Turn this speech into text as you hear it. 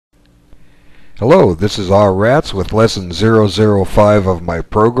Hello, this is Rats with Lesson 005 of my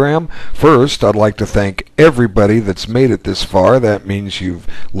program. First, I'd like to thank everybody that's made it this far. That means you've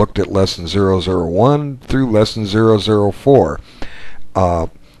looked at Lesson 001 through Lesson 004.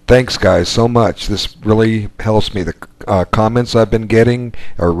 Thanks, guys, so much. This really helps me. The comments I've been getting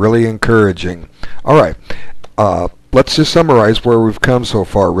are really encouraging. All right, let's just summarize where we've come so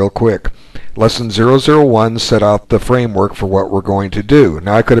far real quick. Lesson 001 set out the framework for what we're going to do.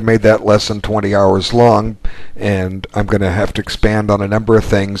 Now, I could have made that lesson 20 hours long, and I'm going to have to expand on a number of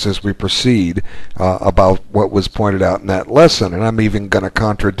things as we proceed about what was pointed out in that lesson. And I'm even going to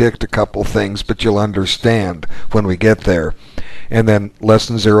contradict a couple things, but you'll understand when we get there. And then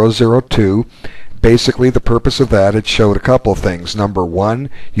Lesson 002, basically the purpose of that, it showed a couple things. Number one,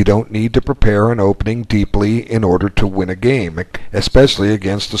 you don't need to prepare an opening deeply in order to win a game, especially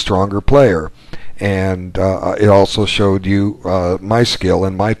against a stronger player. And it also showed you my skill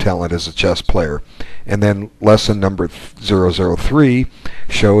and my talent as a chess player. And then lesson number 003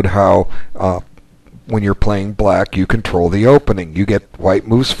 showed how when you're playing black, you control the opening. You get white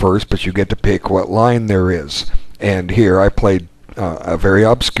moves first, but you get to pick what line there is. And here I played a very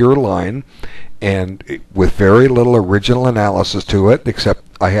obscure line, and with very little original analysis to it, except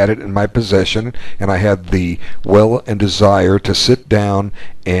I had it in my possession, and I had the will and desire to sit down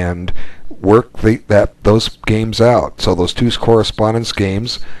and work those games out. So those two correspondence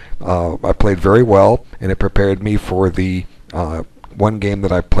games, I played very well, and it prepared me for the one game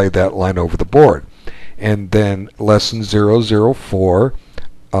that I played that line over the board. And then lesson 004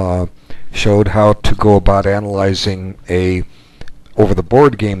 showed how to go about analyzing a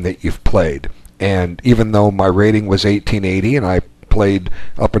over-the-board game that you've played. And even though my rating was 1880 and I played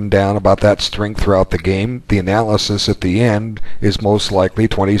up and down about that string throughout the game, the analysis at the end is most likely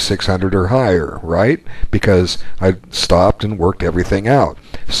 2600 or higher, right? Because I stopped and worked everything out.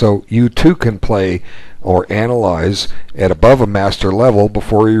 So you too can play or analyze at above a master level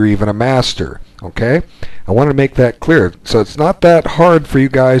before you're even a master. Okay? I want to make that clear. So it's not that hard for you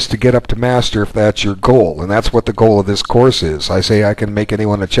guys to get up to master if that's your goal, and that's what the goal of this course is. I say I can make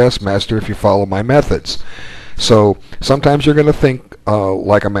anyone a chess master if you follow my methods. So sometimes you're going to think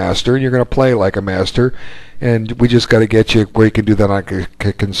like a master, and you're going to play like a master, and we just got to get you where you can do that on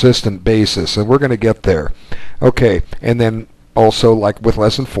a consistent basis, and we're going to get there. Okay, and then also, like with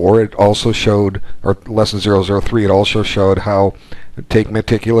lesson 4, it also showed, or lesson 003, it also showed how to take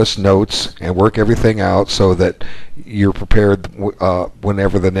meticulous notes and work everything out so that you're prepared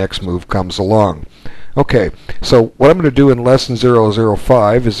whenever the next move comes along. Okay, so what I'm going to do in lesson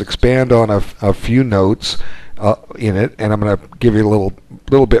 005 is expand on a few notes in it, and I'm going to give you a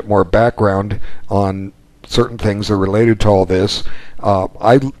little bit more background on certain things that are related to all this.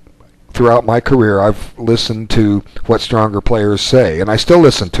 Throughout my career, I've listened to what stronger players say, and I still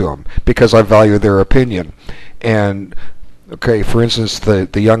listen to them because I value their opinion. And okay, for instance, the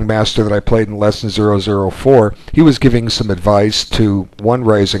young master that I played in lesson 004, he was giving some advice to one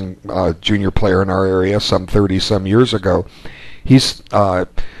rising junior player in our area some 30-some years ago. This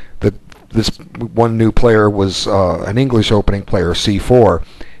one new player was an English opening player, C4,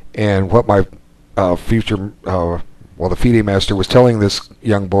 and what my the FIDE master was telling this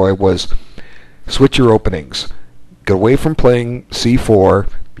young boy was, switch your openings. Get away from playing C4.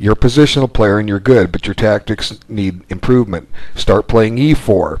 You're a positional player and you're good, but your tactics need improvement. Start playing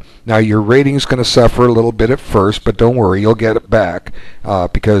E4. Now your rating's going to suffer a little bit at first, but don't worry, you'll get it back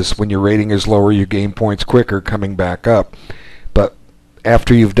because when your rating is lower, you gain points quicker coming back up. But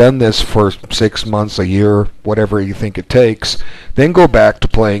after you've done this for 6 months, a year, whatever you think it takes, then go back to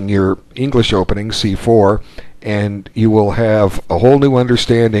playing your English opening, C4, and you will have a whole new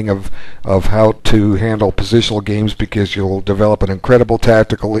understanding of how to handle positional games because you'll develop an incredible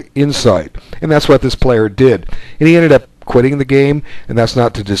tactical insight. And that's what this player did. And he ended up quitting the game, and that's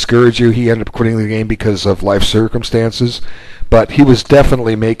not to discourage you. He ended up quitting the game because of life circumstances, but he was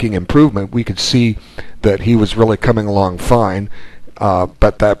definitely making improvement. We could see that he was really coming along fine,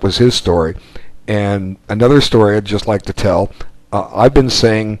 but that was his story. And another story I'd just like to tell, I've been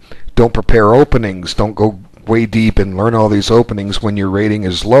saying don't prepare openings, don't go way deep and learn all these openings when your rating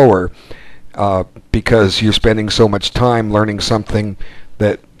is lower because you're spending so much time learning something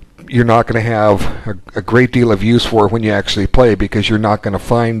that you're not going to have a great deal of use for when you actually play because you're not going to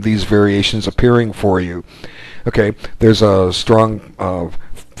find these variations appearing for you. Okay, there's a strong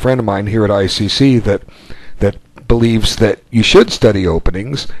friend of mine here at ICC that believes that you should study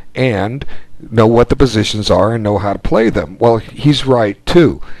openings and know what the positions are and know how to play them. Well, he's right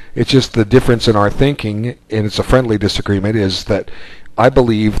too. It's just the difference in our thinking, and it's a friendly disagreement, is that I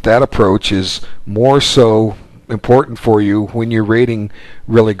believe that approach is more so important for you when your rating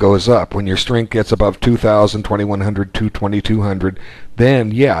really goes up. When your strength gets above 2,000, 2,100, 2,200,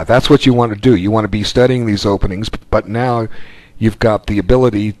 then yeah, that's what you want to do. You want to be studying these openings, but now you've got the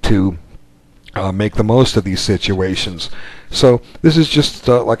ability to make the most of these situations. So this is just,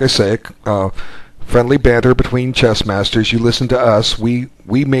 like I say, friendly banter between chess masters. You listen to us. We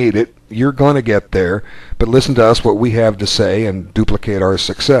made it. You're going to get there, but listen to us, what we have to say, and duplicate our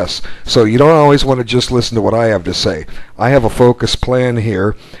success. So you don't always want to just listen to what I have to say. I have a focused plan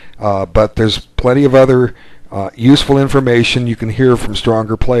here, but there's plenty of other useful information you can hear from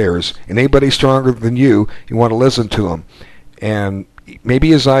stronger players. And anybody stronger than you want to listen to them. And maybe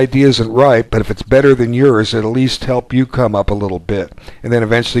his idea isn't right, but if it's better than yours, it'll at least help you come up a little bit. And then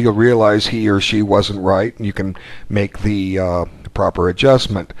eventually you'll realize he or she wasn't right, and you can make the proper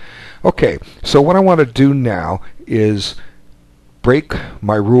adjustment. Okay, so what I want to do now is break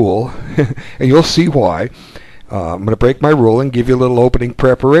my rule, and you'll see why. I'm going to break my rule and give you a little opening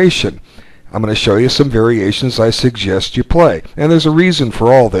preparation. I'm going to show you some variations I suggest you play. And there's a reason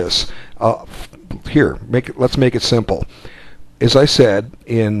for all this. Here, let's make it simple. As I said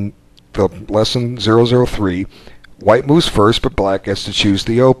in the lesson 003, white moves first, but black gets to choose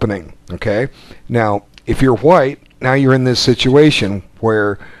the opening. Okay? Now, if you're white, now you're in this situation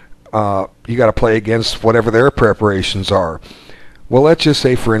where you got to play against whatever their preparations are. Well, let's just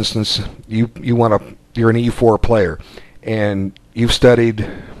say, for instance, you're an E4 player, and you've studied,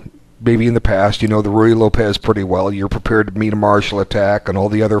 maybe in the past, you know the Ruy Lopez pretty well. You're prepared to meet a martial attack and all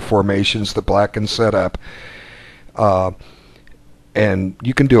the other formations that black can set up. And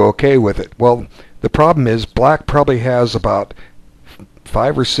you can do okay with it. Well, the problem is black probably has about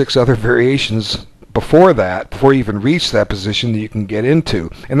 5 or 6 other variations before you even reach that position that you can get into.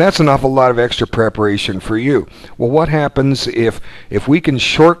 And that's an awful lot of extra preparation for you. Well, what happens if we can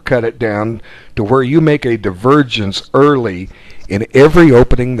shortcut it down to where you make a divergence early in every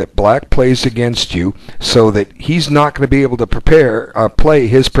opening that black plays against you, so that he's not going to be able to play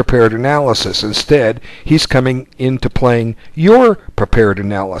his prepared analysis. Instead, he's coming into playing your prepared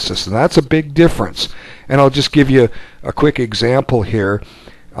analysis, and that's a big difference. And I'll just give you a quick example here.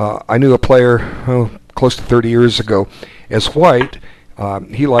 I knew a player close to 30 years ago as white.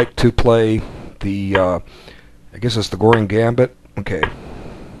 He liked to play the, I guess it's the Goring Gambit.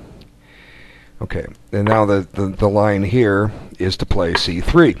 Okay, and now the line here is to play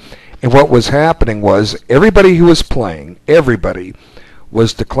c3. And what was happening was everybody who was playing, everybody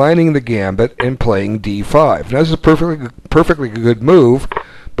was declining the gambit and playing d5. Now, this is a perfectly good move,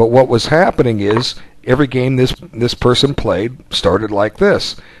 but what was happening is every game this person played started like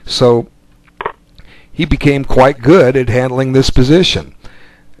this. So he became quite good at handling this position.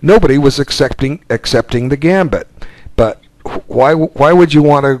 Nobody was accepting the gambit. But why would you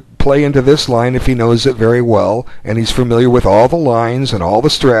want to play into this line if he knows it very well and he's familiar with all the lines and all the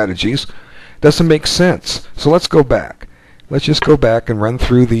strategies? Doesn't make sense. So let's go back. Let's just go back and run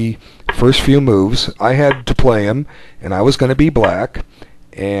through the first few moves. I had to play him, and I was going to be black,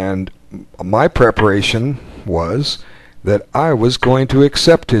 and my preparation was that I was going to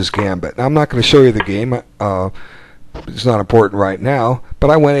accept his gambit. Now, I'm not going to show you the game. It's not important right now, but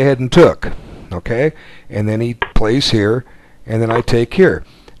I went ahead and took. Okay? And then he plays here, and then I take here.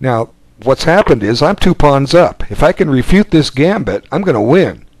 Now, what's happened is I'm 2 pawns up. If I can refute this gambit, I'm going to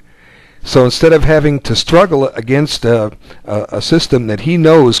win. So instead of having to struggle against a system that he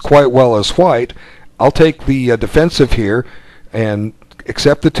knows quite well as white, I'll take the defensive here and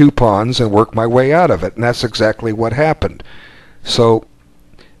accept the 2 pawns and work my way out of it. And that's exactly what happened. So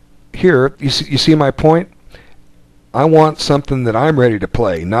here, you see my point? I want something that I'm ready to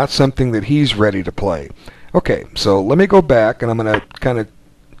play, not something that he's ready to play. Okay, so let me go back, and I'm going to kind of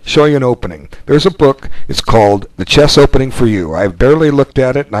show you an opening. There's a book. It's called The Chess Opening for You. I've barely looked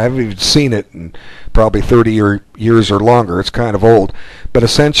at it, and I haven't even seen it in probably 30 years or longer. It's kind of old. But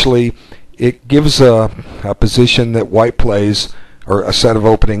essentially, it gives a position that white plays, or a set of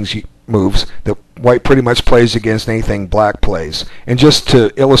openings moves that white pretty much plays against anything black plays. And just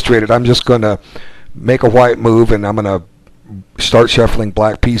to illustrate it, I'm just going to make a white move, and I'm going to start shuffling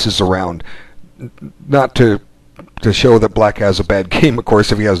black pieces around. Not to show that black has a bad game, of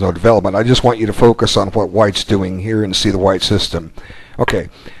course, if he has no development. I just want you to focus on what white's doing here and see the white system. Okay,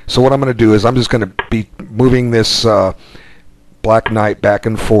 so what I'm going to do is I'm just going to be moving this black knight back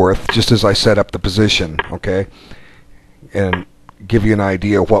and forth just as I set up the position, okay, and give you an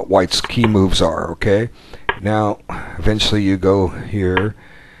idea of what white's key moves are, okay. Now, eventually you go here,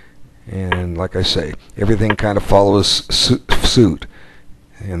 and like I say, everything kind of follows suit.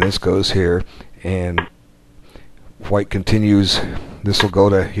 And this goes here, and white continues. This will go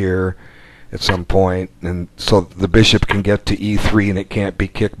to here, at some point, and so the bishop can get to e3 and it can't be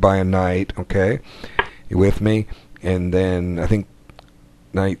kicked by a knight. Okay, you with me? And then I think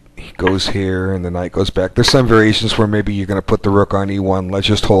knight goes here and the knight goes back. There's some variations where maybe you're going to put the rook on e1. Let's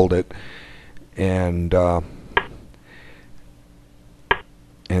just hold it, and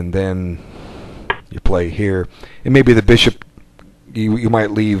then you play here, and maybe the bishop, you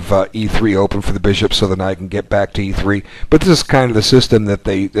might leave e3 open for the bishop so the knight can get back to e3. But this is kind of the system that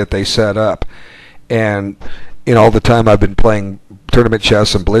they set up. And in all the time I've been playing tournament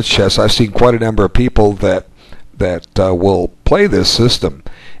chess and blitz chess, I've seen quite a number of people that will play this system,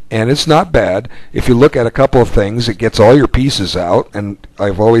 and it's not bad. If you look at a couple of things, it gets all your pieces out, and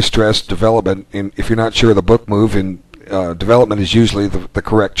I've always stressed development. If you're not sure of the book move, in development is usually the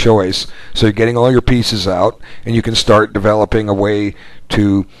correct choice. So you're getting all your pieces out, and you can start developing a way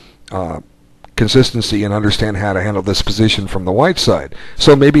to consistency and understand how to handle this position from the white side.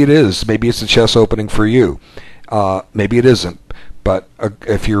 So maybe it is. Maybe it's a chess opening for you. Maybe it isn't. But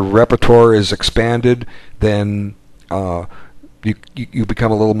if your repertoire is expanded, then you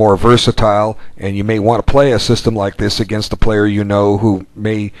become a little more versatile, and you may want to play a system like this against a player you know who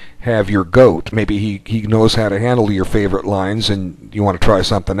may have your goat. Maybe he knows how to handle your favorite lines, and you want to try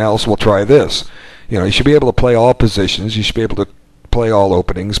something else. Well, try this. You should be able to play all positions. You should be able to play all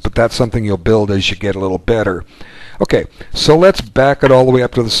openings, but that's something you'll build as you get a little better. Okay, so let's back it all the way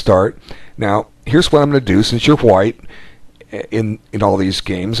up to the start. Now, here's what I'm going to do. Since you're white in all these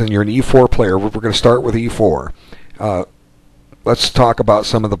games, and you're an e4 player, we're going to start with e4. Let's talk about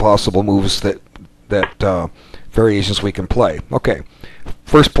some of the possible moves that variations we can play. Okay,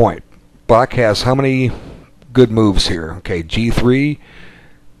 first point. Black has how many good moves here? Okay, g3,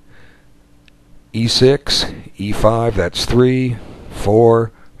 e6, e5, that's 3,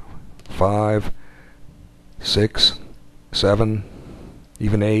 4, 5, 6, 7,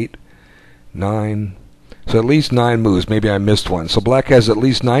 even 8, 9. So at least 9 moves. Maybe I missed one. So black has at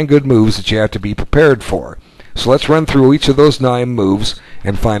least 9 good moves that you have to be prepared for. So let's run through each of those 9 moves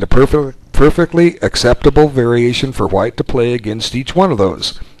and find a perfectly acceptable variation for white to play against each one of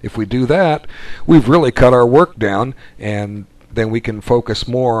those. If we do that, we've really cut our work down, and then we can focus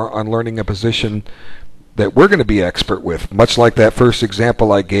more on learning a position that we're going to be expert with, much like that first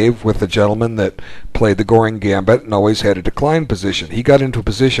example I gave with the gentleman that played the Goring Gambit and always had a decline position. He got into a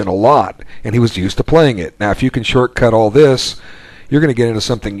position a lot, and he was used to playing it. Now, if you can shortcut all this, you're going to get into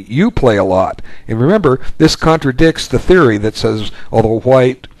something you play a lot. And remember, this contradicts the theory that says, although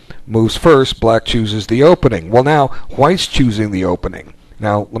white moves first, black chooses the opening. Well, now, white's choosing the opening.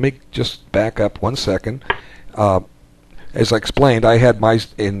 Now, let me just back up 1 second. As I explained, I had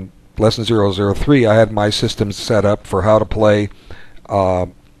in Lesson 003, I had my systems set up for how to play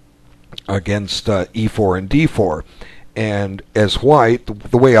against e4 and d4. And as white,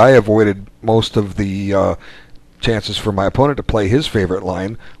 the way I avoided most of the chances for my opponent to play his favorite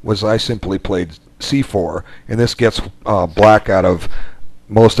line was I simply played c4, and this gets black out of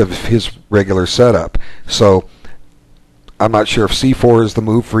most of his regular setup. So I'm not sure if c4 is the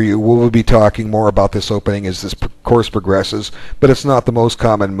move for you. We'll be talking more about this opening as this course progresses, but it's not the most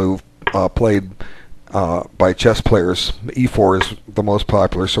common move played by chess players. e4 is the most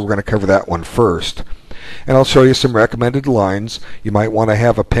popular, so we're going to cover that one first. And I'll show you some recommended lines. You might want to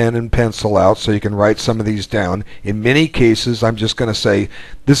have a pen and pencil out so you can write some of these down. In many cases, I'm just going to say,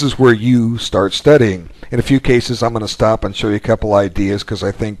 this is where you start studying. In a few cases, I'm going to stop and show you a couple ideas because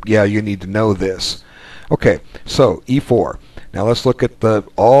I think, yeah, you need to know this. Okay, so e4. Now let's look at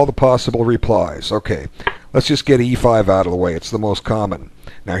all the possible replies. Okay, let's just get e5 out of the way. It's the most common.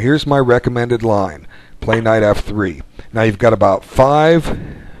 Now here's my recommended line. Play knight f3. Now you've got about 5,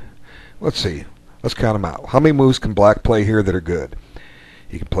 let's see, let's count them out. How many moves can black play here that are good?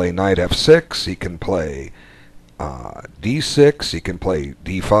 He can play knight f6, he can play d6, he can play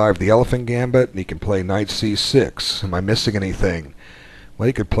d5, the elephant gambit, and he can play knight c6. Am I missing anything? Well,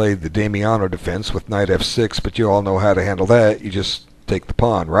 he could play the Damiano defense with knight f6, but you all know how to handle that. You just take the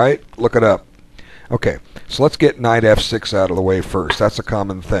pawn, right? Look it up. Okay, so let's get knight f6 out of the way first. That's a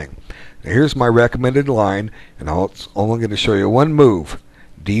common thing. Now here's my recommended line, and I'm only going to show you one move,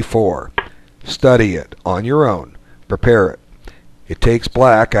 d4. Study it on your own. Prepare it. It takes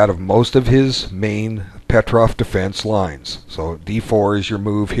black out of most of his main Petrov defense lines. So d4 is your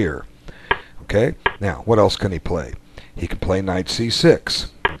move here. Okay, now what else can he play? He can play knight c6.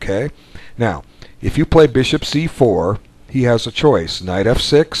 Okay, now if you play bishop c4, he has a choice, knight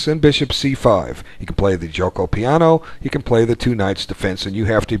f6 and bishop c5. He can play the gioco piano, he can play the 2 knights defense, and you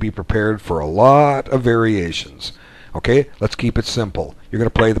have to be prepared for a lot of variations. Okay, let's keep it simple. You're going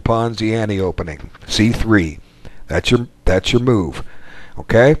to play the Ponziani opening, c3. That's your move.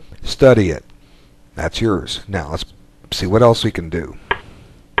 Okay? Study it. That's yours. Now let's see what else we can do.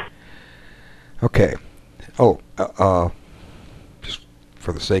 Okay. Oh, just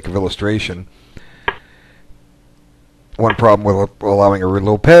for the sake of illustration, one problem with allowing a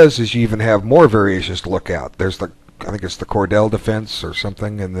Lopez is you even have more variations to look at. There's the, I think it's the Cordell defense or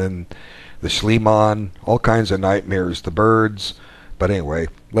something, and then the Schliemann, all kinds of nightmares, the birds. But anyway,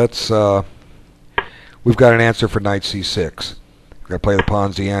 let's, we've got an answer for knight c6. We're going to play the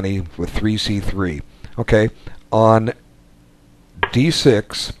Ponziani with 3c3. Okay, on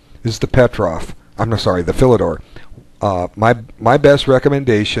d6 is the Petrov. I'm sorry, the Philidor. My best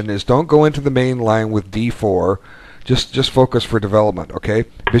recommendation is don't go into the main line with d4. Just focus for development, okay?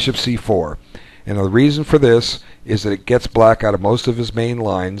 Bishop c4. And the reason for this is that it gets black out of most of his main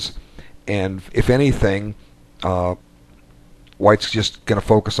lines, and if anything, white's just going to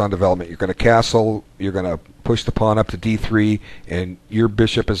focus on development. You're going to castle, you're going to push the pawn up to d3, and your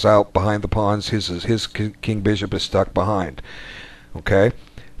bishop is out behind the pawns. His king bishop is stuck behind. Okay?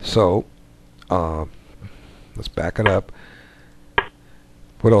 So, let's back it up.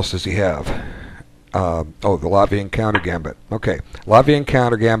 What else does he have? Oh, the Latvian counter gambit. Okay, Latvian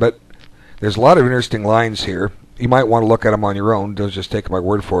counter gambit. There's a lot of interesting lines here. You might want to look at them on your own. Don't just take my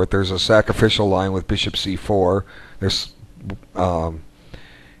word for it. There's a sacrificial line with bishop c4. There's, and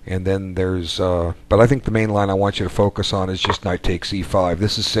then there's, but I think the main line I want you to focus on is just knight takes e5.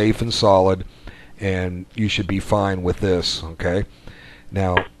 This is safe and solid, and you should be fine with this. Okay.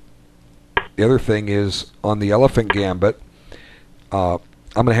 Now, the other thing is on the elephant gambit.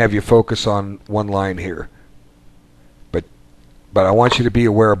 I'm going to have you focus on one line here, but I want you to be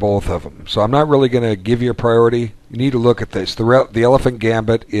aware of both of them. So I'm not really going to give you a priority. You need to look at this. The elephant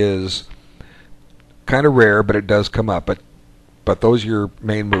gambit is kind of rare, but it does come up. But those are your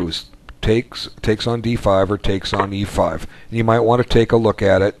main moves. Takes on d5 or takes on e5. And you might want to take a look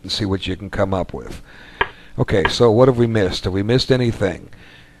at it and see what you can come up with. Okay, so what have we missed? Have we missed anything?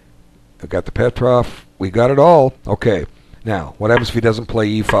 We've got the Petrov. We got it all. Okay. Now, what happens if he doesn't play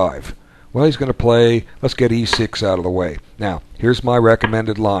e5? Well, he's going to play, let's get e6 out of the way. Now, here's my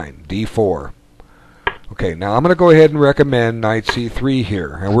recommended line, d4. Okay, now I'm going to go ahead and recommend knight c3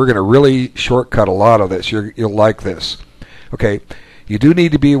 here, and we're going to really shortcut a lot of this. You'll like this. Okay, you do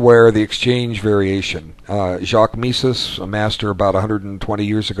need to be aware of the exchange variation. Jacques Mises, a master about 120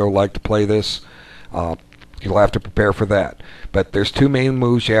 years ago, liked to play this. You'll have to prepare for that. But there's two main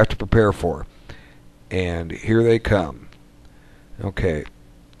moves you have to prepare for, and here they come. Okay,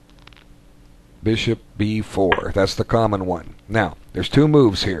 bishop b4. That's the common one. Now, there's two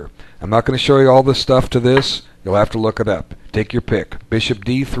moves here. I'm not going to show you all the stuff to this. You'll have to look it up. Take your pick. Bishop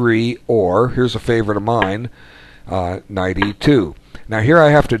d3, or, here's a favorite of mine, knight e2. Now here I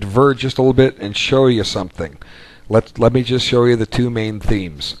have to diverge just a little bit and show you something. Let me just show you the two main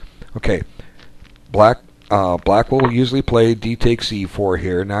themes. Okay, black will usually play d takes e4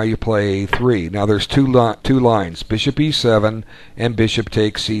 here. Now you play a3. Now there's two lines, bishop e7 and bishop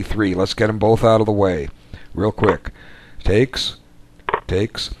takes c3. Let's get them both out of the way real quick. Takes.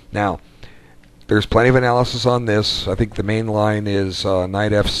 Now, there's plenty of analysis on this. I think the main line is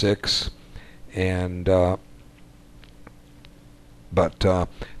knight f6, and but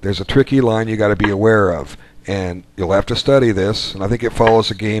there's a tricky line you got to be aware of. And you'll have to study this, and I think it follows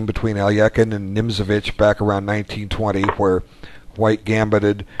a game between Alekhine and Nimzovich back around 1920, where white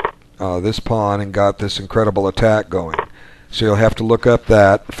gambited this pawn and got this incredible attack going. So you'll have to look up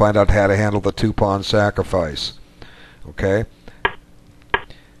that and find out how to handle the two-pawn sacrifice. Okay?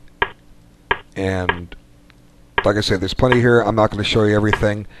 And like I said, there's plenty here. I'm not going to show you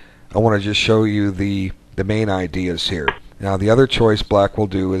everything. I want to just show you the main ideas here. Now the other choice black will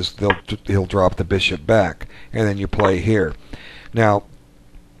do is he'll drop the bishop back, and then you play here. Now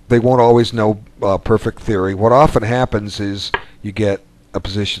they won't always know perfect theory. What often happens is you get a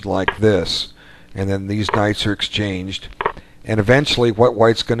position like this, and then these knights are exchanged, and eventually what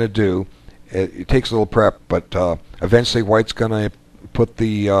white's going to do, it takes a little prep, but eventually white's going to put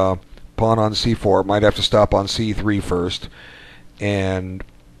the pawn on c4. It might have to stop on c3 first, and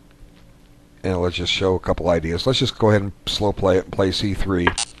let's just show a couple ideas. Let's just go ahead and slow play it and play c3.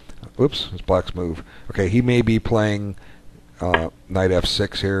 Oops, it's black's move. Okay, he may be playing knight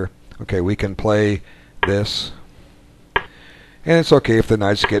f6 here. Okay, we can play this. And it's okay if the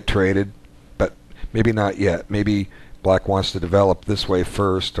knights get traded, but maybe not yet. Maybe black wants to develop this way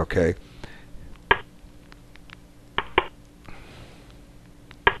first. Okay.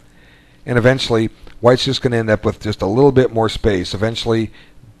 And eventually, white's just going to end up with just a little bit more space. Eventually,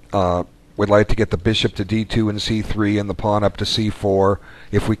 we'd like to get the bishop to d2 and c3 and the pawn up to c4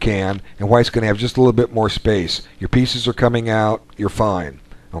 if we can, and white's going to have just a little bit more space. Your pieces are coming out, you're fine,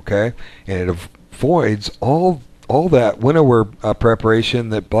 okay? And it avoids all that winnower preparation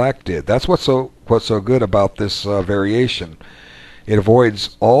that black did. That's what's so good about this variation. It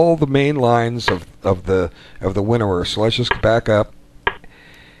avoids all the main lines of the winnower. So let's just back up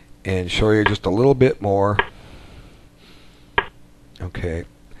and show you just a little bit more. Okay.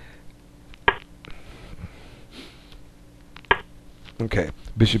 Okay,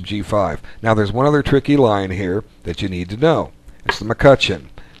 bishop g5. Now there's one other tricky line here that you need to know. It's the McCutcheon.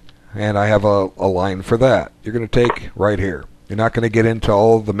 And I have a line for that. You're going to take right here. You're not going to get into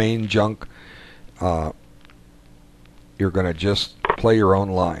all the main junk. You're going to just play your own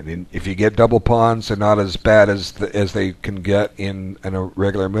line. And if you get double pawns, they're not as bad as they can get in a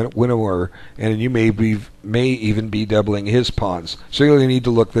regular winnower, and you may even be doubling his pawns. So you'll need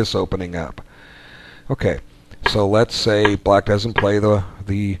to look this opening up. Okay, so let's say black doesn't play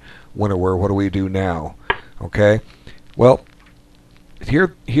the winnower. What do we do now? Okay, well,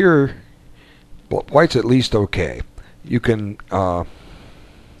 here white's at least okay. You can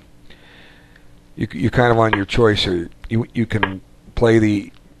you kind of on your choice here. You can play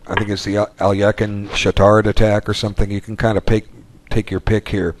the, I think it's the Alyakin Shatard attack or something. You can kind of take your pick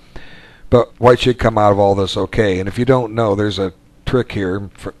here, but white should come out of all this okay. And if you don't know, there's a trick here.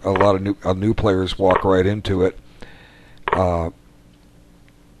 For a lot of new players walk right into it.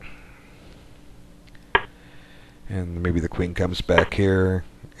 And maybe the queen comes back here,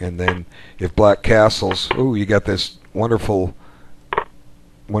 and then if black castles, ooh, you got this wonderful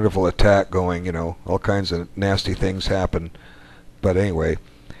attack going. You know, all kinds of nasty things happen. But anyway,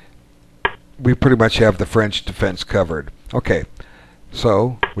 we pretty much have the French defense covered. Okay,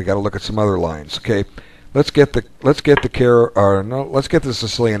 so we got to look at some other lines. Okay, let's get the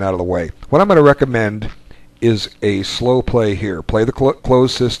Sicilian out of the way. What I'm going to recommend is a slow play here. Play the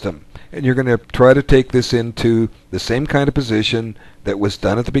closed system. And you're going to try to take this into the same kind of position that was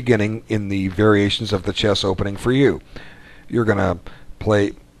done at the beginning in the variations of the chess opening for you. You're going to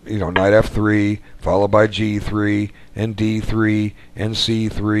play, you know, knight f3, followed by g3, and d3, and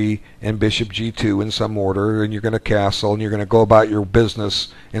c3, and bishop g2 in some order, and you're going to castle, and you're going to go about your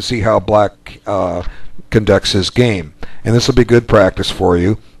business and see how black conducts his game. And this will be good practice for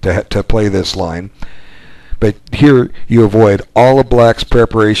you to play this line. But here you avoid all of black's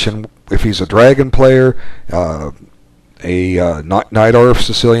preparation. If he's a dragon player, a Najdorf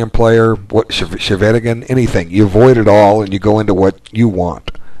Sicilian player, Shevedigan, anything, you avoid it all and you go into what you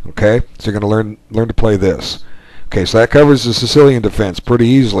want. Okay, so you're going to learn to play this. Okay, so that covers the Sicilian defense pretty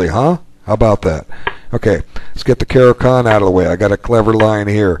easily, huh? How about that? Okay, let's get the Caro-Kann out of the way. I got a clever line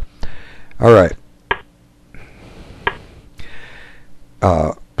here. All right.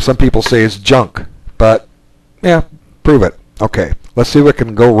 Some people say it's junk, but yeah, prove it. Okay, let's see what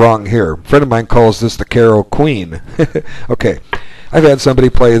can go wrong here. A friend of mine calls this the Caro Queen. Okay, I've had somebody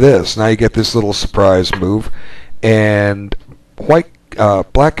play this. Now you get this little surprise move, and black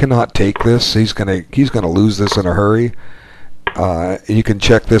cannot take this. He's gonna lose this in a hurry. You can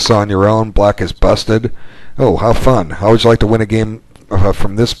check this on your own. Black is busted. Oh, how fun! How would you like to win a game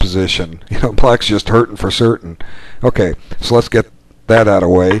from this position? You know, black's just hurting for certain. Okay, so let's get that out of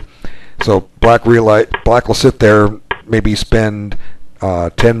the way. So black will sit there, maybe spend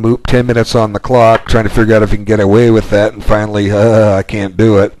 10 minutes on the clock trying to figure out if he can get away with that, and finally, I can't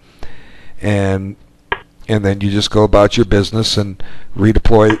do it. And then you just go about your business and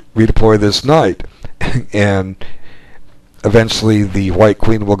redeploy this knight. And eventually the white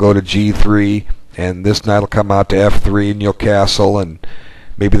queen will go to g3, and this knight will come out to f3, and you'll castle, and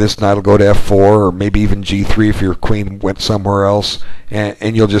maybe this knight will go to f4, or maybe even g3 if your queen went somewhere else,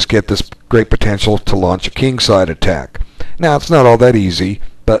 and you'll just get this great potential to launch a kingside attack. Now, it's not all that easy,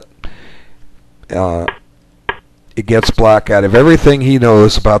 but it gets black out of everything he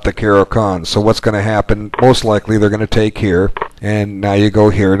knows about the Caro-Kann. So what's going to happen? Most likely they're going to take here, and now you go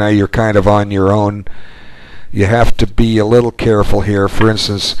here. Now you're kind of on your own. You have to be a little careful here. For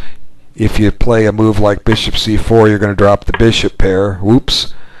instance, if you play a move like bishop c4, you're going to drop the bishop pair.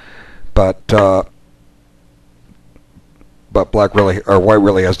 Whoops. But white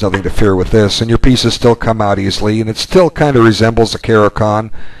really has nothing to fear with this, and your pieces still come out easily, and it still kind of resembles a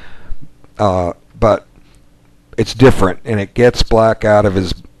Caro-Kann, but it's different, and it gets black out of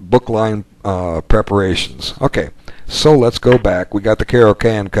his bookline preparations. Okay, so let's go back. We got the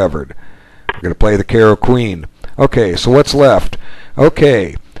Caro-Kann covered. We're going to play the Caro Queen. Okay, so what's left?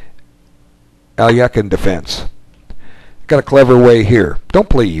 Okay, Alyakin defense. Got a clever way here. Don't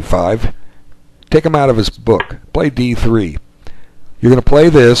play e5. Take him out of his book. Play d3. You're going to play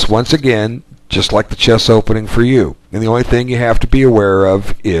this once again just like the chess opening for you. And the only thing you have to be aware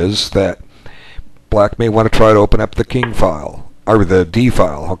of is that black may want to try to open up the king file, or the d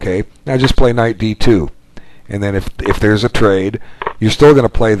file, okay? Now just play knight d2. And then if there's a trade, you're still going to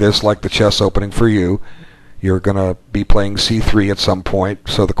play this like the chess opening for you. You're going to be playing c3 at some point,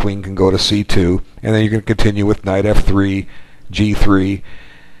 so the queen can go to c2. And then you're going to continue with knight f3, g3,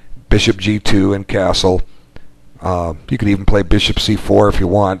 bishop g2, and castle. You could even play bishop c4 if you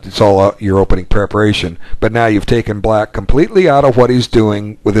want. It's all your opening preparation. But now you've taken black completely out of what he's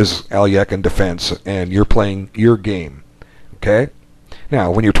doing with his Alyekin defense, and you're playing your game. Okay? Now,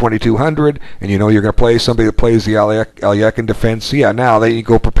 when you're 2200 and you know you're going to play somebody that plays the Alyekin defense, yeah, now then you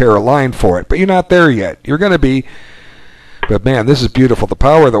go prepare a line for it. But you're not there yet. You're going to be. But man, this is beautiful. The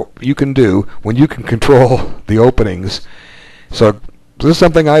power that you can do when you can control the openings. So this is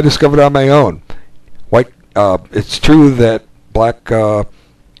something I discovered on my own. White. It's true that black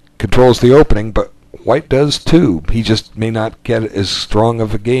controls the opening, but white does too. He just may not get as strong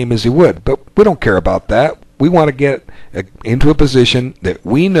of a game as he would. But we don't care about that. We want to get into a position that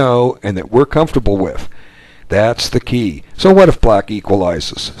we know and that we're comfortable with. That's the key. So what if black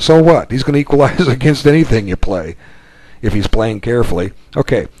equalizes? So what? He's going to equalize against anything you play if he's playing carefully.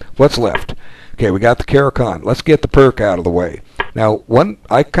 Okay, what's left? Okay, we got the Caro-Kann. Let's get the Perk out of the way. Now,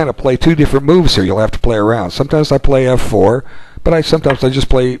 I kind of play two different moves here. You'll have to play around. Sometimes I play f4, but sometimes I just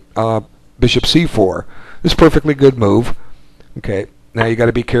play bishop c4. This is a perfectly good move. Okay, now you got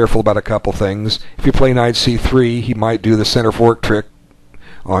to be careful about a couple things. If you play knight c3, he might do the center fork trick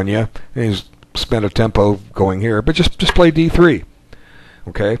on you. And he's spent a tempo going here, but just play d3.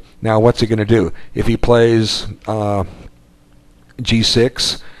 Okay, now what's he going to do? If he plays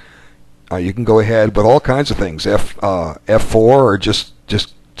g6, you can go ahead with all kinds of things, f4, or just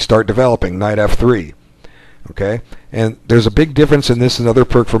start developing knight f3. Okay, and there's a big difference in this and other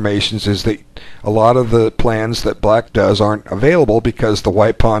Perk formations is that a lot of the plans that black does aren't available because the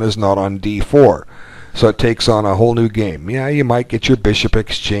white pawn is not on d4. So it takes on a whole new game. Yeah, you might get your bishop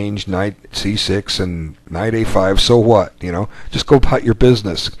exchange, knight c6 and knight a5. So what? You know, just go about your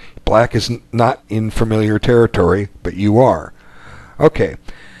business. Black is not in familiar territory, but you are. Okay.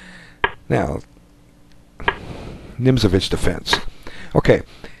 Now, Nimzovich defense. Okay,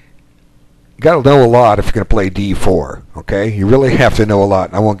 you got to know a lot if you're going to play d4. Okay, you really have to know a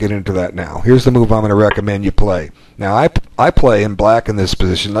lot. I won't get into that now. Here's the move I'm going to recommend you play. Now, I play in black in this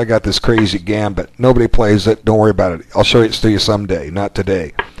position. I got this crazy gambit. Nobody plays it. Don't worry about it. I'll show it to you someday, not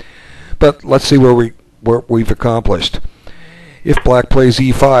today. But let's see what we've accomplished. If black plays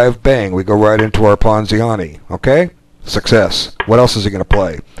e5, bang, we go right into our Ponziani. Okay, success. What else is he going to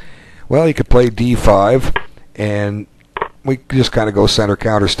play? Well, you could play d5, and we could just kind of go center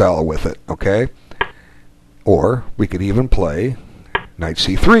counter style with it, okay? Or we could even play knight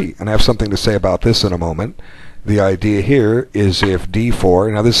c3, and I have something to say about this in a moment. The idea here is if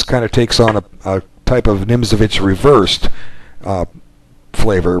d4, now this kind of takes on a type of Nimzovich reversed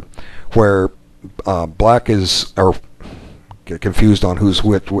flavor, where black is, or get confused on who's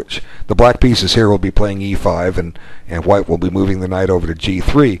which. The black pieces here will be playing e5, and white will be moving the knight over to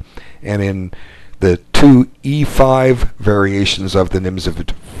g3. And in the two e5 variations of the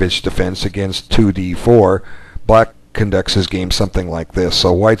Nimzovich defense against 2d4, black conducts his game something like this.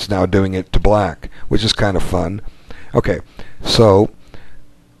 So white's now doing it to black, which is kind of fun. Okay, so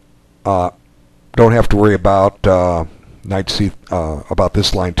don't have to worry about about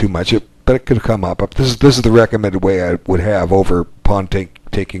this line too much. But it could come up. This is the recommended way I would have over pawn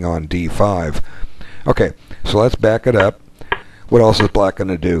taking on d5. Okay, so let's back it up. What else is black going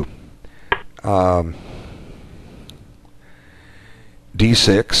to do?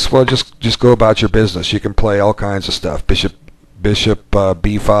 d6. Well, just go about your business. You can play all kinds of stuff. Bishop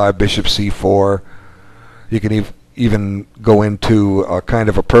b5, bishop c4. You can even go into a kind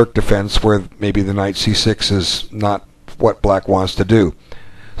of a Perk defense where maybe the knight c6 is not what black wants to do.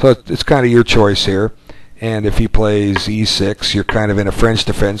 So it's kind of your choice here. And if he plays e6, you're kind of in a French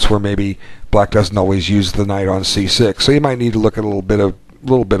defense where maybe black doesn't always use the knight on c6. So you might need to look at a little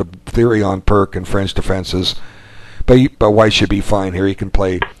bit of theory on Perk and French defenses. But white should be fine here. He can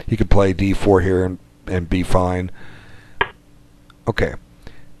play d4 here and be fine. Okay,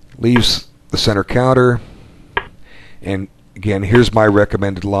 leaves the center counter. And again, here's my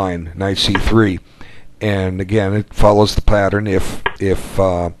recommended line: knight c3. And again, it follows the pattern. If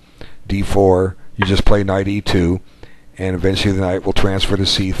d4, you just play knight e2, and eventually the knight will transfer to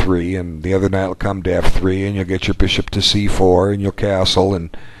c3, and the other knight will come to f3, and you'll get your bishop to c4, and you'll castle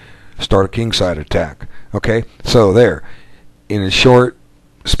and start a kingside attack. Okay, so there, in a short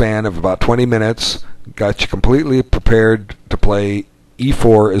span of about 20 minutes, got you completely prepared to play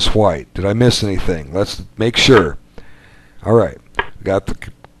e4 as white. Did I miss anything? Let's make sure. Alright, got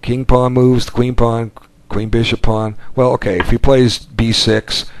the king pawn moves, the queen pawn, queen bishop pawn. Well, okay, if he plays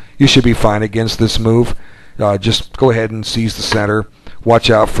b6, you should be fine against this move. Just go ahead and seize the center. Watch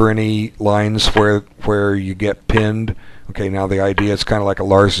out for any lines where you get pinned. Okay, now the idea is kind of like a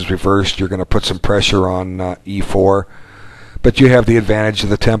Lars's reversed. You're going to put some pressure on e4, but you have the advantage of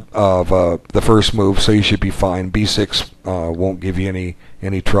the first move, so you should be fine. b6 won't give you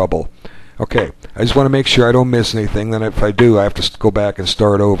any trouble. Okay, I just want to make sure I don't miss anything. Then if I do, I have to go back and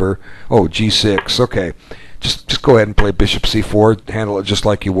start over. Oh, g6. Okay, just go ahead and play bishop c4. Handle it just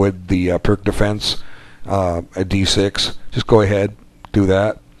like you would the Pirc defense at d6. Just go ahead, do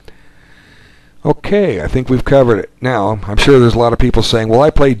that. Okay, I think we've covered it. Now, I'm sure there's a lot of people saying, well, I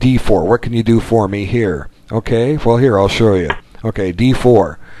play d4. What can you do for me here? Okay, well, here, I'll show you. Okay,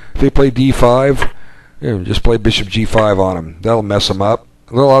 d4. If they play d5, just play bishop g5 on them. That'll mess them up.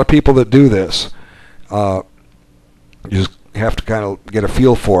 There are a lot of people that do this. You just have to kind of get a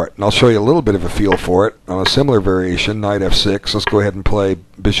feel for it. And I'll show you a little bit of a feel for it on a similar variation, knight f6. Let's go ahead and play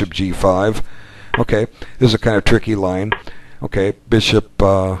bishop g5. Okay, this is a kind of tricky line. Okay, bishop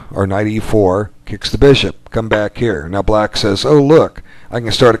or knight e4 kicks the bishop. Come back here. Now black says, oh look, I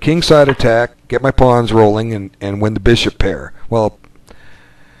can start a kingside attack, get my pawns rolling, and win the bishop pair. Well,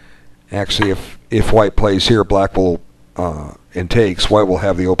 actually, if white plays here, black will and takes, white will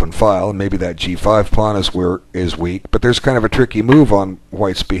have the open file, and maybe that g5 pawn is weak. But there's kind of a tricky move on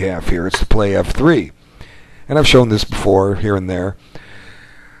white's behalf here. It's to play f3, and I've shown this before here and there.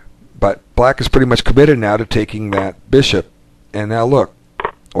 But black is pretty much committed now to taking that bishop. And now look,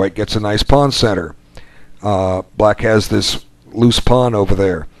 white gets a nice pawn center. Black has this loose pawn over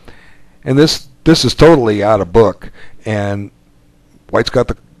there, and this is totally out of book. And white's got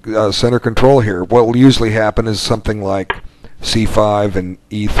the center control here. What will usually happen is something like c5 and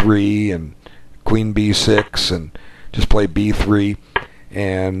e3 and queen b6 and just play b3.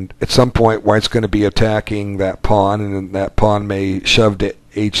 And at some point, white's going to be attacking that pawn, and that pawn may shove to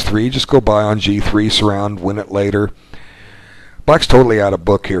h3. Just go by on g3, surround, win it later. Black's totally out of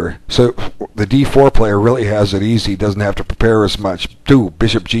book here. So the d4 player really has it easy. Doesn't have to prepare as much.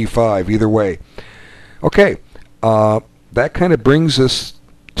 Bishop g5, either way. Okay, that kind of brings us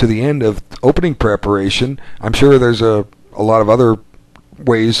to the end of opening preparation. I'm sure there's a lot of other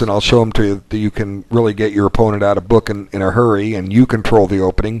ways, and I'll show them to you, that you can really get your opponent out of book in a hurry, and you control the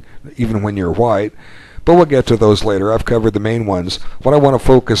opening even when you're white. But we'll get to those later. I've covered the main ones. What I want to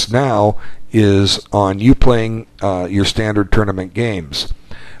focus now is on you playing your standard tournament games.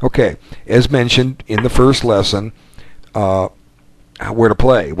 Okay, as mentioned in the first lesson, where to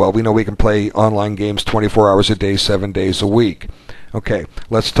play. Well, we know we can play online games 24 hours a day, 7 days a week. Okay,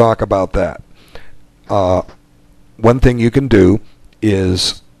 let's talk about that. One thing you can do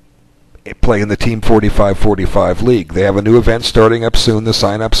is play in the Team 45-45 League. They have a new event starting up soon. The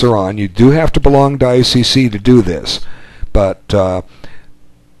sign-ups are on. You do have to belong to ICC to do this, but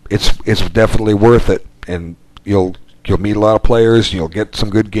it's definitely worth it, and you'll meet a lot of players, and you'll get some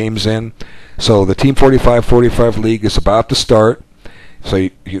good games in. So the Team 45-45 League is about to start. So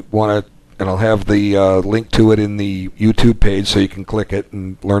you want to, and I'll have the link to it in the YouTube page so you can click it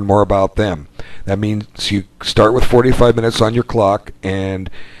and learn more about them. That means you start with 45 minutes on your clock, and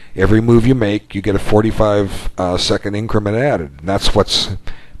every move you make, you get a 45-second increment added. And that's what's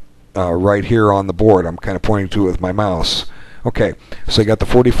right here on the board. I'm kind of pointing to it with my mouse. Okay, so you got the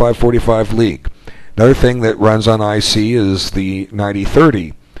 45-45 League. Another thing that runs on IC is the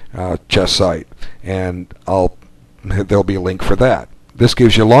 90-30 chess site, and there'll be a link for that. This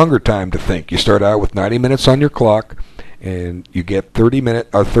gives you longer time to think. You start out with 90 minutes on your clock, and you get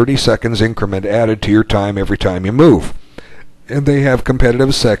 30 seconds increment added to your time every time you move. And they have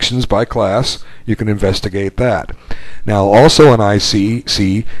competitive sections by class. You can investigate that. Now, also on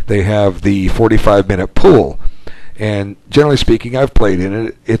ICC, they have the 45-minute pool. And generally speaking, I've played in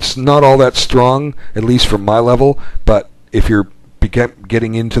it. It's not all that strong, at least from my level, but if you're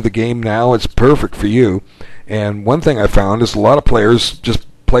getting into the game now, it's perfect for you. And one thing I found is a lot of players just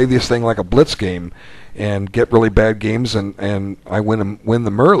play this thing like a blitz game and get really bad games, and I win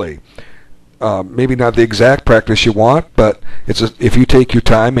them early. Maybe not the exact practice you want, but if you take your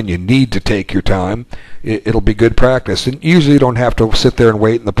time, and you need to take your time, it'll be good practice. And usually you don't have to sit there and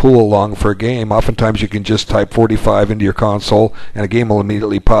wait in the pool long for a game. Oftentimes you can just type 45 into your console, and a game will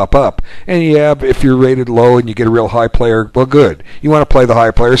immediately pop up. And yeah, if you're rated low and you get a real high player, well, good. You want to play the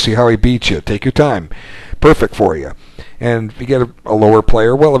high player, see how he beats you. Take your time. Perfect for you. And if you get a lower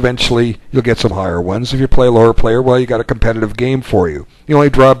player, well, eventually you'll get some higher ones. If you play a lower player, well, you got a competitive game for you. The only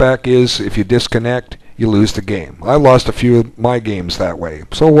drawback is if you disconnect, you lose the game. I lost a few of my games that way.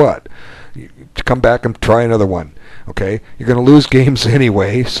 So what? You come back and try another one. Okay, you're going to lose games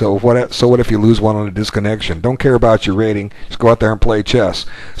anyway. So what if you lose one on a disconnection? Don't care about your rating. Just go out there and play chess.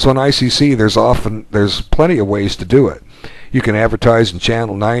 So in ICC, there's plenty of ways to do it. You can advertise in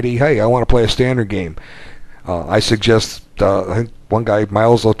Channel 90. Hey, I want to play a standard game. I suggest I think one guy,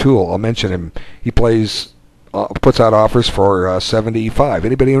 Miles O'Toole. I'll mention him. He plays. Puts out offers for 75.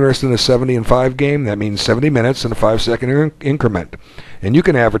 Anybody interested in a 70 and 5 game? That means 70 minutes in a 5-second increment. And you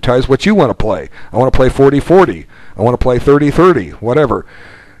can advertise what you want to play. I want to play 40-40. I want to play 30-30. Whatever.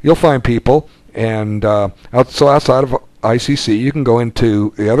 You'll find people. And so outside of ICC, you can go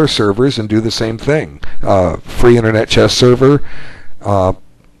into the other servers and do the same thing. Free internet chess server.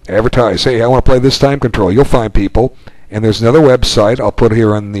 Advertise. Hey, I want to play this time control. You'll find people. And there's another website I'll put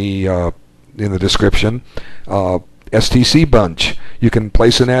here in the description, STC Bunch. You can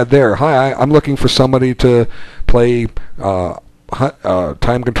place an ad there. Hi, I'm looking for somebody to play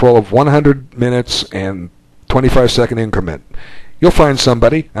time control of 100 minutes and 25-second increment. You'll find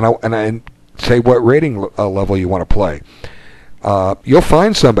somebody, and I say what rating level you want to play. You'll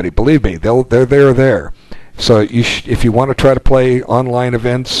find somebody. Believe me, they're there. So if you want to try to play online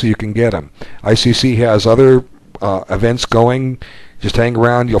events, you can get them. ICC has other events going. Just hang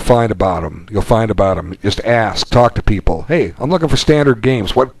around. You'll find about them. Just ask. Talk to people. Hey, I'm looking for standard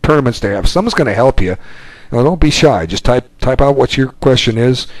games. What tournaments they have? Someone's going to help you. Don't be shy. Just type out what your question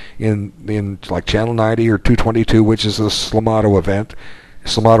is in like Channel 90 or 222, which is the Slamato event,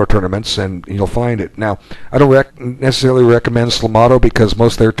 Slamato tournaments, and you'll find it. Now, I don't necessarily recommend Slamato because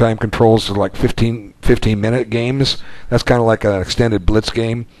most of their time controls are like 15-minute games. That's kind of like an extended blitz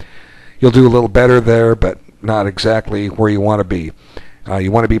game. You'll do a little better there, but not exactly where you want to be.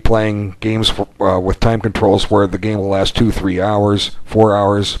 You want to be playing games with time controls where the game will last 2-3 hours, 4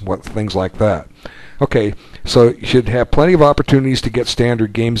 hours, things like that. Okay, so you should have plenty of opportunities to get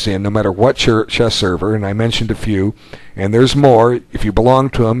standard games in, no matter what chess server, and I mentioned a few, and there's more. If you belong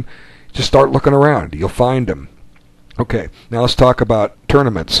to them, just start looking around. You'll find them. Okay, now let's talk about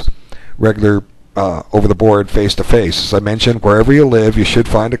tournaments. Regular over-the-board, face-to-face. As I mentioned, wherever you live, you should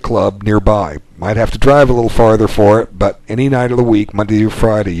find a club nearby. Might have to drive a little farther for it, but any night of the week, Monday through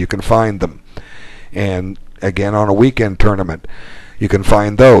Friday, you can find them. And again, on a weekend tournament, you can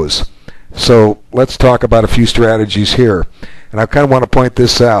find those. So let's talk about a few strategies here. And I kind of want to point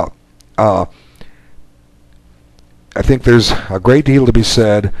this out. I think there's a great deal to be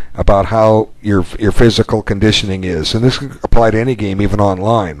said about how your physical conditioning is, and this can apply to any game, even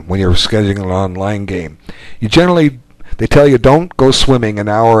online. When you're scheduling an online game, they tell you don't go swimming an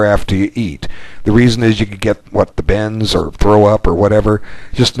hour after you eat. The reason is you could get the bends or throw up or whatever.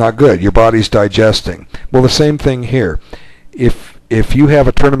 Just not good. Your body's digesting. Well, the same thing here. If you have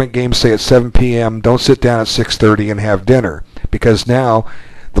a tournament game, say at 7 p.m., don't sit down at 6:30 and have dinner, because now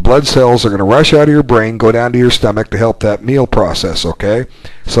the blood cells are going to rush out of your brain, go down to your stomach to help that meal process, okay?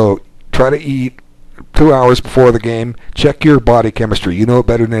 So try to eat 2 hours before the game. Check your body chemistry. You know it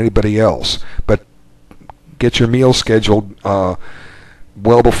better than anybody else. But get your meal scheduled well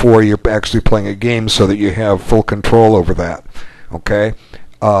before you're actually playing a game so that you have full control over that, okay?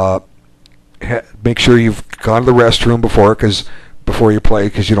 Make sure you've gone to the restroom before you play,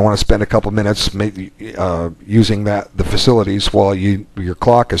 because you don't want to spend a couple minutes using the facilities while your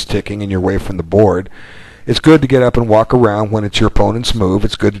clock is ticking and you're away from the board. It's good to get up and walk around when it's your opponent's move.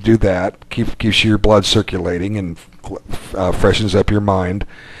 It's good to do that. Keeps your blood circulating and freshens up your mind.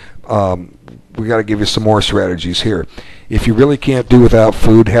 We got to give you some more strategies here. If you really can't do without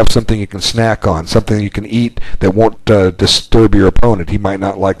food, have something you can snack on, something you can eat that won't disturb your opponent. He might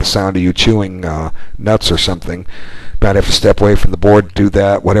not like the sound of you chewing nuts or something. Might have to step away from the board to do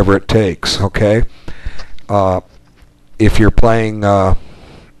that, whatever it takes, okay? If you're playing, long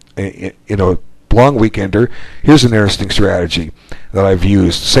weekender, here's an interesting strategy that I've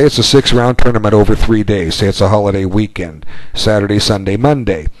used. Say it's a 6-round tournament over 3 days. Say it's a holiday weekend, Saturday, Sunday,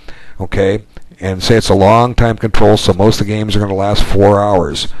 Monday, okay? And say it's a long time control, so most of the games are going to last 4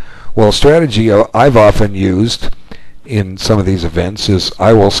 hours. Well, a strategy I've often used in some of these events is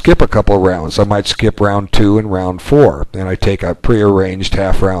I will skip a couple of rounds. I might skip round 2 and round 4, and I take a prearranged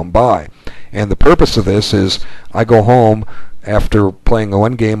half-round bye. And the purpose of this is I go home after playing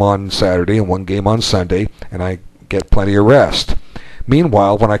one game on Saturday and one game on Sunday, and I get plenty of rest.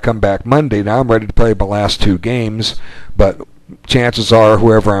 Meanwhile, when I come back Monday, now I'm ready to play my last 2 games, but chances are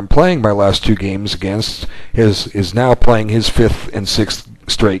whoever I'm playing my last 2 games against is now playing his 5th and 6th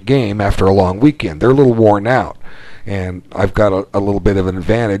straight game after a long weekend. They're a little worn out. and I've got a little bit of an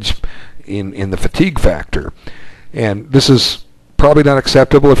advantage in the fatigue factor. And this is probably not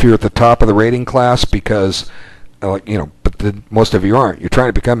acceptable if you're at the top of the rating class, because most of you aren't. You're trying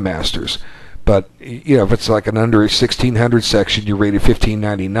to become masters. But if it's like an under 1600 section, you're rated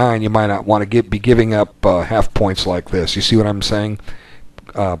 1599, you might not want to be giving up half points like this. You see what I'm saying?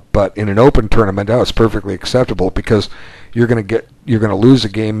 But in an open tournament, it's perfectly acceptable, because you're going to lose a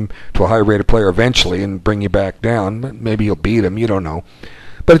game to a high-rated player eventually and bring you back down. Maybe you'll beat him. You don't know.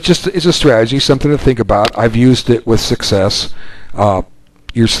 But it's a strategy, something to think about. I've used it with success.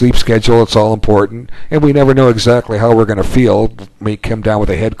 Your sleep schedule, it's all important, and we never know exactly how we're going to feel. We come down with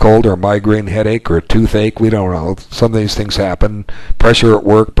a head cold or a migraine headache or a toothache. We don't know. Some of these things happen. Pressure at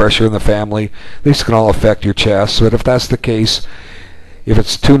work, pressure in the family. These can all affect your chess. But if that's the case, if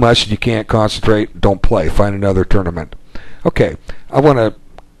it's too much and you can't concentrate, don't play. Find another tournament. Okay, I want to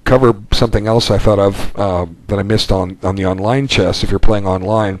cover something else I thought of that I missed on the online chess. If you're playing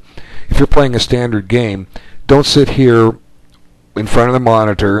online, if you're playing a standard game, don't sit here in front of the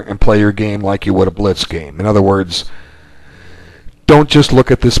monitor and play your game like you would a blitz game. In other words, don't just look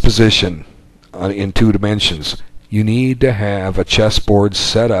at this position in 2 dimensions. You need to have a chessboard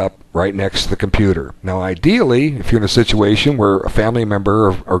set up right next to the computer. Now, ideally, if you're in a situation where a family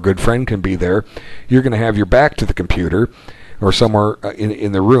member or good friend can be there, you're going to have your back to the computer or somewhere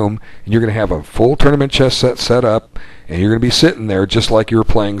in the room, and you're going to have a full tournament chess set up, and you're going to be sitting there just like you were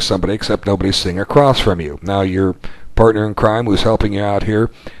playing somebody, except nobody's sitting across from you. Now, your partner in crime who's helping you out here,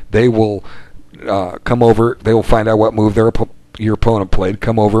 they will come over, they will find out what move your opponent played,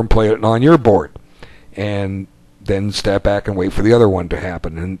 come over and play it on your board, and then step back and wait for the other one to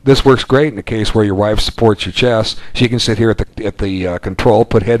happen. And this works great in the case where your wife supports your chess. She can sit here at the control,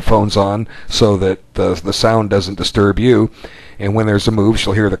 put headphones on so that the sound doesn't disturb you, and when there's a move,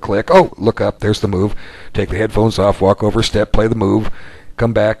 she'll hear the click. Oh, look up, there's the move. Take the headphones off, walk over, step, play the move,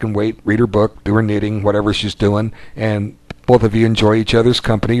 come back and wait, read her book, do her knitting, whatever she's doing, and both of you enjoy each other's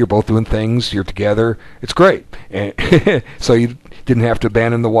company. You're both doing things. You're together. It's great. And so you didn't have to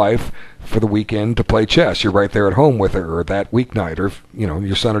abandon the wife for the weekend to play chess. You're right there at home with her, or that weeknight, or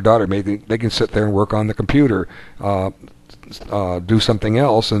your son or daughter. Maybe they can sit there and work on the computer, do something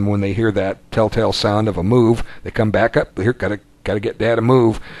else, and when they hear that telltale sound of a move, they come back up. Here, got to get Dad a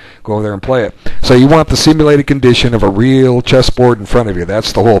move. Go over there and play it. So you want the simulated condition of a real chessboard in front of you.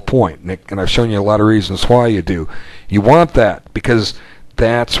 That's the whole point, Nick, and I've shown you a lot of reasons why you do. You want that because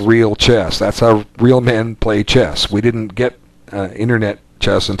that's real chess. That's how real men play chess. We didn't get internet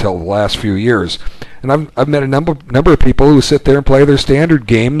chess until the last few years, and I've met a number of people who sit there and play their standard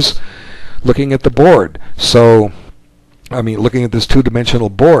games looking at the board. So, I mean, looking at this 2-dimensional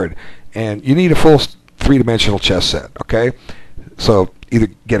board, and you need a full 3-dimensional chess set. Okay. So either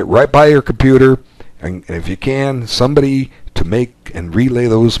get it right by your computer, and if you can, somebody to make and relay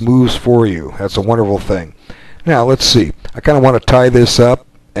those moves for you. That's a wonderful thing. Now, let's see. I kind of want to tie this up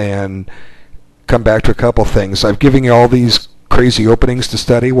and come back to a couple things. I've given you all these crazy openings to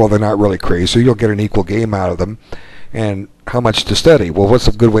study. Well, they're not really crazy. You'll get an equal game out of them. And how much to study? Well, what's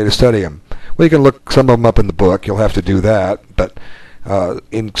a good way to study them? Well, you can look some of them up in the book. You'll have to do that. But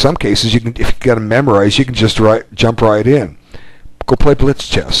in some cases, if you got to memorize, you can just jump right in. Go play blitz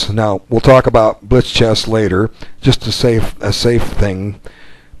chess. Now, we'll talk about blitz chess later. Just a safe thing.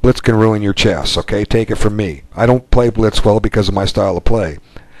 Blitz can ruin your chess, okay? Take it from me. I don't play blitz well because of my style of play.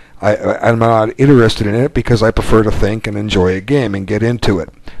 I'm not interested in it because I prefer to think and enjoy a game and get into it.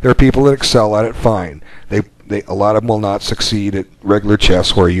 There are people that excel at it, fine. A lot of them will not succeed at regular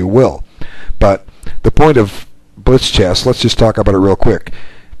chess where you will. But the point of blitz chess, let's just talk about it real quick.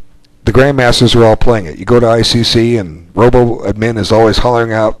 The grandmasters are all playing it. You go to ICC and Robo-Admin is always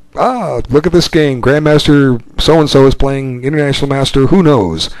hollering out, look at this game. Grandmaster so-and-so is playing International Master who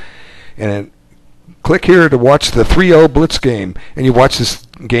knows. And click here to watch the 3-0 blitz game. And you watch this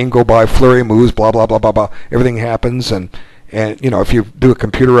game go by, flurry of moves, blah, blah, blah, blah, blah. Everything happens. And if you do a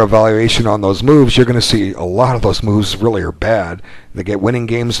computer evaluation on those moves, you're going to see a lot of those moves really are bad. They get winning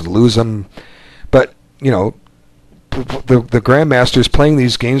games and lose them. But, the grandmaster is playing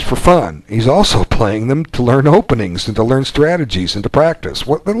these games for fun. He's also playing them to learn openings and to learn strategies and to practice.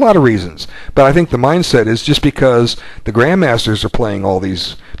 There are a lot of reasons. But I think the mindset is just because the grandmasters are playing all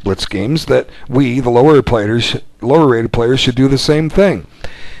these blitz games that we, the lower-rated players, should do the same thing.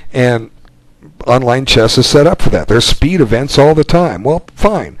 And online chess is set up for that. There's speed events all the time. Well,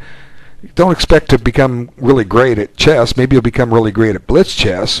 fine. Don't expect to become really great at chess. Maybe you'll become really great at blitz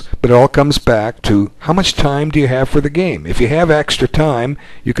chess, but it all comes back to how much time do you have for the game. If you have extra time,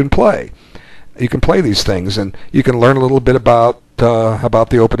 you can play. You can play these things, and you can learn a little bit about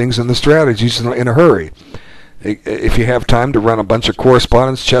the openings and the strategies in a hurry. If you have time to run a bunch of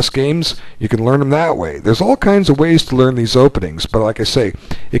correspondence chess games, you can learn them that way. There's all kinds of ways to learn these openings, but like I say,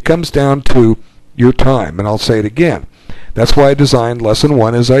 it comes down to your time, and I'll say it again. That's why I designed Lesson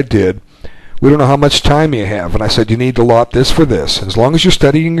 1 as I did. We don't know how much time you have, and I said you need to allot this for this. As long as you're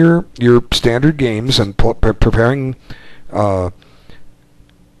studying your standard games and preparing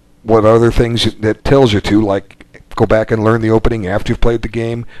what other things that tells you to, like go back and learn the opening after you've played the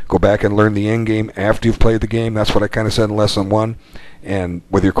game, go back and learn the end game after you've played the game. That's what I kind of said in Lesson 1. And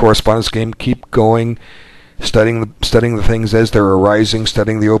with your correspondence game, keep going, studying the things as they're arising,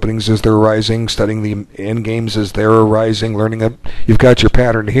 studying the openings as they're arising, studying the end games as they're arising, learning up. You've got your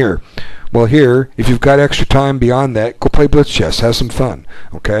pattern here. Well, here, if you've got extra time beyond that, go play blitz chess. Have some fun.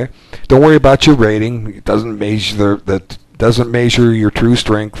 Okay? Don't worry about your rating. It doesn't measure your true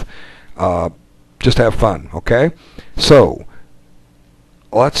strength. Just have fun. Okay? So,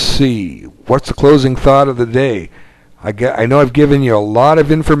 let's see. What's the closing thought of the day? I know I've given you a lot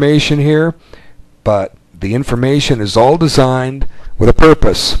of information here, but the information is all designed with a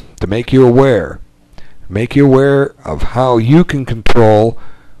purpose, to make you aware. Make you aware of how you can control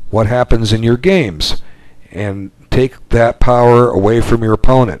what happens in your games and take that power away from your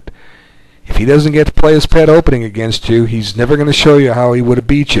opponent. If he doesn't get to play his pet opening against you, he's never going to show you how he would have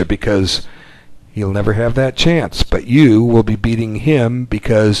beat you, because he'll never have that chance. But you will be beating him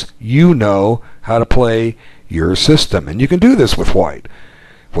because you know how to play your system. And you can do this with white.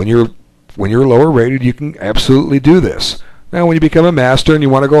 When you're lower rated, you can absolutely do this. Now, when you become a master and you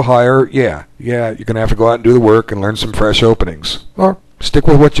want to go higher, yeah, you're going to have to go out and do the work and learn some fresh openings. Or stick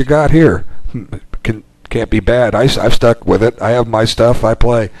with what you got here. Can't be bad. I've stuck with it. I have my stuff. I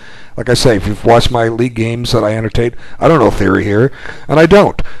play. Like I say, if you've watched my league games that I annotate, I don't know theory here, and I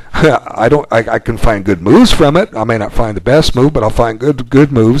don't. I can find good moves from it. I may not find the best move, but I'll find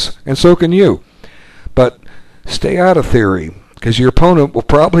good moves, and so can you. But stay out of theory, because your opponent will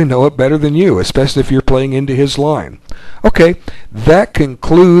probably know it better than you, especially if you're playing into his line. Okay, that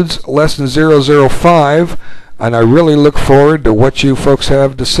concludes Lesson 005, and I really look forward to what you folks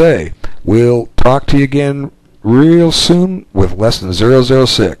have to say. We'll talk to you again real soon with Lesson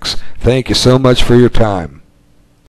 006. Thank you so much for your time.